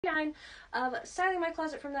of styling my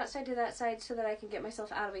closet from that side to that side so that I can get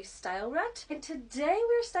myself out of a style rut. And today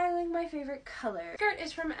we're styling my favorite color. The skirt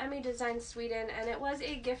is from Emmy Design Sweden, and it was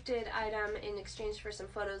a gifted item in exchange for some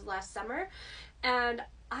photos last summer, and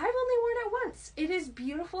I've only worn it once. It is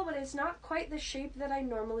beautiful, but it's not quite the shape that I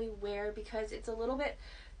normally wear because it's a little bit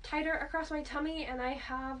tighter across my tummy, and I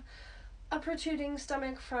have a protruding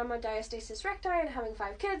stomach from a diastasis recti and having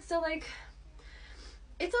 5 kids, so like,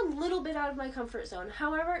 it's a little bit out of my comfort zone.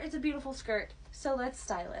 However, it's a beautiful skirt, so let's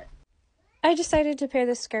style it. I decided to pair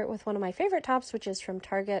this skirt with one of my favorite tops, which is from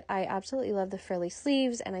Target. I absolutely love the frilly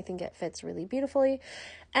sleeves, and I think it fits really beautifully.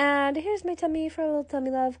 And here's my tummy for a little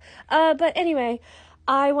tummy love. But anyway,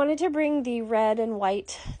 I wanted to bring the red and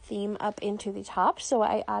white theme up into the top, so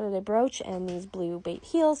I added a brooch and these blue bait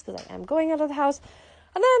heels because I am going out of the house.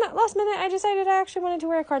 And then last minute, I decided I actually wanted to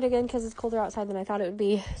wear a cardigan because it's colder outside than I thought it would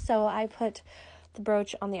be. So I put the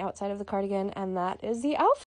brooch on the outside of the cardigan, and that is the outfit.